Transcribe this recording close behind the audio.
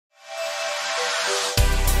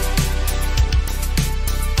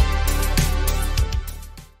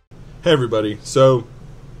Hey everybody, so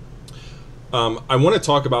I want to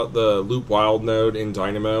talk about the LoopWhile node in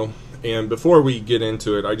Dynamo, and before we get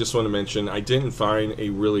into it, I just want to mention I didn't find a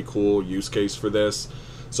really cool use case for this,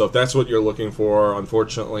 so if that's what you're looking for,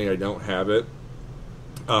 unfortunately I don't have it.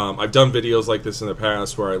 I've done videos like this in the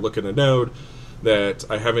past where I look at a node that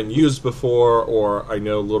I haven't used before or I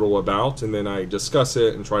know little about, and then I discuss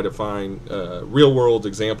it and try to find real-world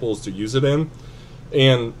examples to use it in.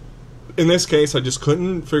 And in this case, I just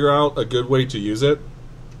couldn't figure out a good way to use it.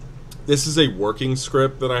 This is a working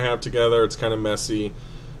script that I have together. It's kind of messy.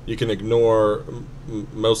 You can ignore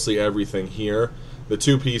mostly everything here. The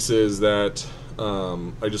two pieces that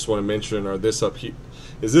I just want to mention are this up here.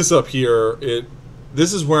 This up here?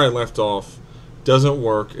 This is where I left off. Doesn't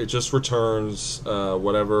work. It just returns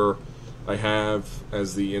whatever I have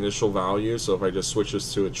as the initial value. So if I just switch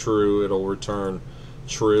this to a true, it'll return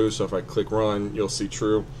true. So if I click run, you'll see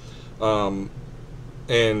true.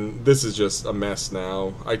 And this is just a mess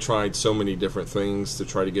now. I tried so many different things to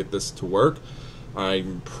try to get this to work.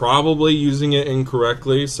 I'm probably using it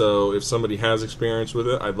incorrectly, so if somebody has experience with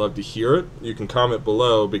it, I'd love to hear it. You can comment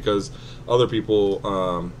below because other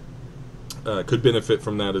people could benefit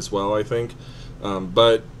from that as well, I think.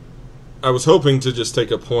 But I was hoping to just take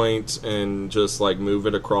a point and just like move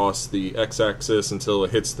it across the x-axis until it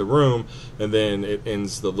hits the room, and then it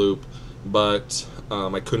ends the loop. But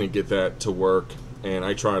I couldn't get that to work, and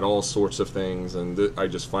I tried all sorts of things, and I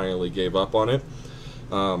just finally gave up on it.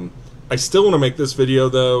 I still want to make this video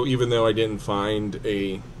though, even though I didn't find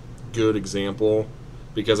a good example,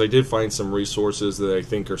 because I did find some resources that I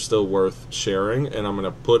think are still worth sharing, and I'm going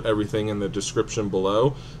to put everything in the description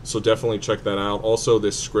below, so definitely check that out. Also,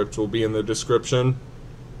 this script will be in the description,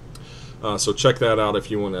 so check that out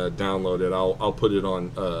if you want to download it. I'll put it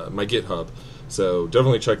on my GitHub, so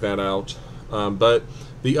definitely check that out. But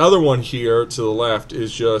the other one here to the left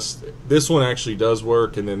is just, this one actually does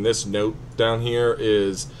work, and then this note down here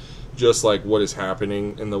is just like what is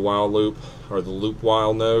happening in the while loop, or the loop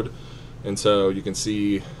while node. And so you can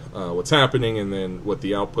see what's happening and then what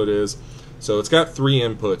the output is. So it's got three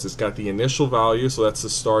inputs. It's got the initial value, so that's the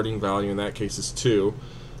starting value, in that case is 2.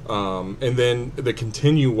 And then the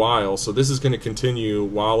continue while, so this is going to continue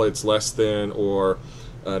while it's less than or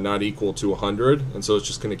not equal to 100, and so it's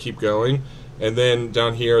just going to keep going. And then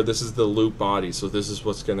down here, this is the loop body, so this is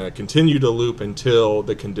what's going to continue to loop until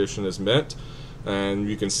the condition is met. And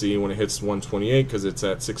you can see when it hits 128, because it's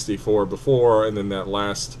at 64 before, and then that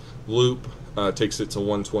last loop takes it to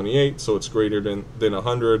 128, so it's greater than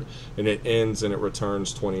 100, and it ends and it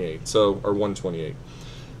returns 28, so, or 128.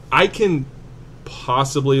 I can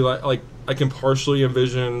possibly I can partially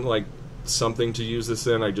envision like something to use this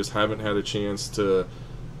in. I just haven't had a chance to.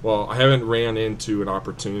 Well, I haven't ran into an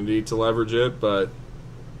opportunity to leverage it, but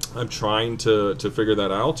I'm trying to figure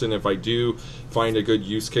that out, and if I do find a good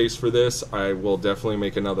use case for this, I will definitely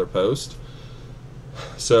make another post.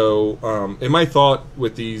 So, and my thought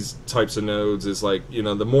with these types of nodes is, like, you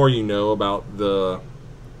know, the more you know about the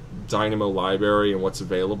Dynamo library and what's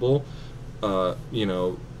available, you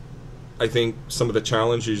know, I think some of the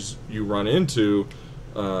challenges you run into,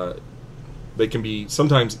 they can be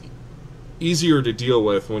sometimes easier to deal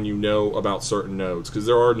with when you know about certain nodes, because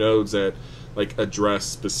there are nodes that like address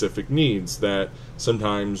specific needs that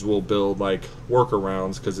sometimes we'll build like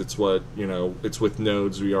workarounds, because it's what, you know, it's with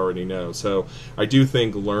nodes we already know. So I do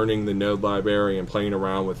think learning the node library and playing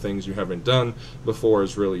around with things you haven't done before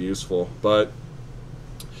is really useful. But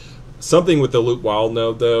something with the LoopWhile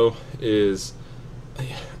node though is,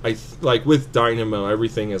 like with Dynamo,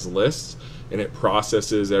 everything is lists, and it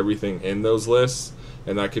processes everything in those lists,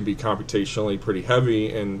 and that can be computationally pretty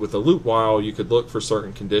heavy. And with a LoopWhile, you could look for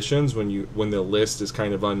certain conditions when the list is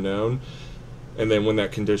kind of unknown, and then when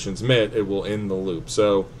that condition's met, it will end the loop.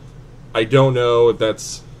 So I don't know if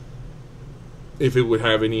it would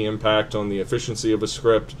have any impact on the efficiency of a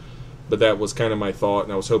script, but that was kind of my thought,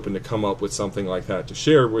 and I was hoping to come up with something like that to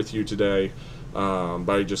share with you today, but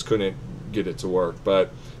I just couldn't get it to work.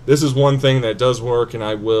 But this is one thing that does work, and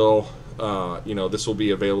I will. You know, this will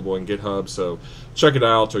be available in GitHub, so check it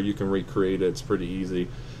out, or you can recreate it. It's pretty easy.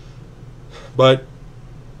 But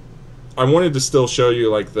I wanted to still show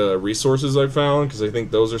you like the resources I found, because I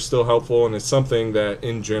think those are still helpful, and it's something that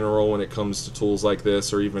in general when it comes to tools like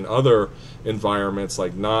this, or even other environments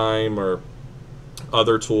like Dynamo or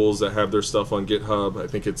other tools that have their stuff on GitHub, I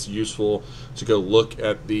think it's useful to go look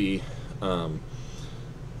at the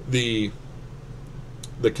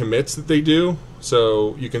commits that they do.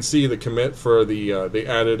 So you can see the commit for the they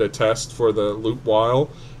added a test for the LoopWhile,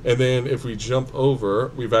 and then if we jump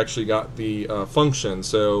over, we've actually got the function.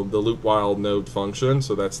 So the LoopWhile node function,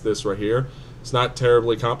 so that's this right here, It's not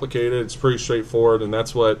terribly complicated. It's pretty straightforward, and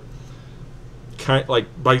that's what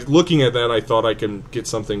like by looking at that, I thought I can get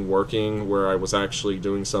something working where I was actually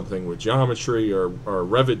doing something with geometry or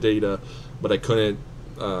Revit data, but I couldn't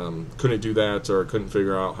do that, or couldn't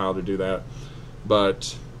figure out how to do that.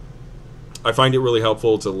 But I find it really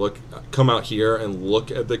helpful to come out here and look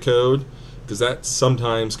at the code, because that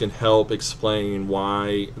sometimes can help explain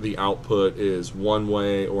why the output is one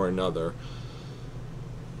way or another.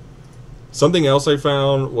 Something else I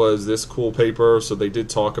found was this cool paper. So they did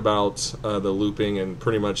talk about the looping, and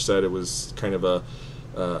pretty much said it was kind of a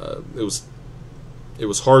it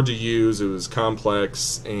was hard to use, it was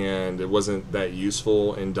complex, and it wasn't that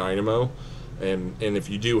useful in Dynamo. And if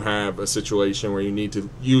you do have a situation where you need to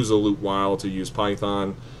use a LoopWhile to use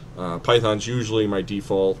Python, Python's usually my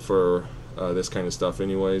default for this kind of stuff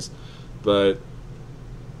anyways. But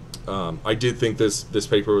I did think this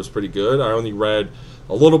paper was pretty good. I only read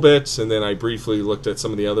a little bit, and then I briefly looked at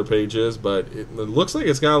some of the other pages, but it looks like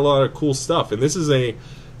it's got a lot of cool stuff. And this is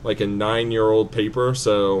like a 9-year-old paper,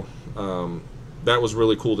 so that was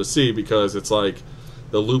really cool to see, because it's like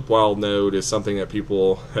the LoopWhile node is something that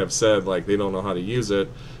people have said like they don't know how to use it,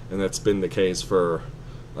 and that's been the case for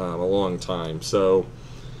a long time. So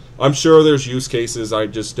I'm sure there's use cases, I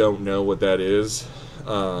just don't know what that is.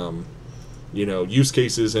 You know, use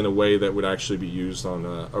cases in a way that would actually be used on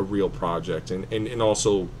a real project, and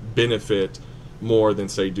also benefit more than,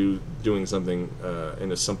 say, doing something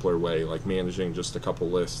in a simpler way, like managing just a couple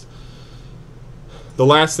lists. The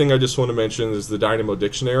last thing I just want to mention is the Dynamo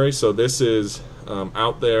dictionary. So this is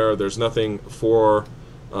out there. There's nothing for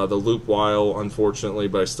the LoopWhile, unfortunately,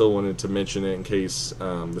 but I still wanted to mention it in case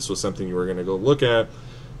this was something you were going to go look at.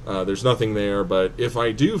 There's nothing there, but if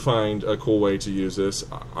I do find a cool way to use this,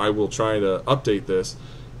 I will try to update this.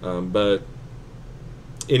 But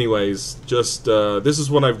anyways, just this is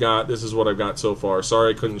what I've got. This is what I've got so far.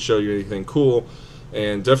 Sorry I couldn't show you anything cool,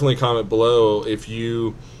 and definitely comment below if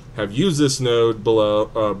you have used this node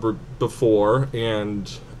before,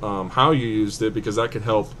 and how you used it, because that could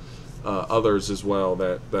help others as well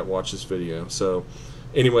that watch this video. So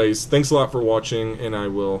anyways, thanks a lot for watching, and I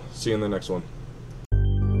will see you in the next one.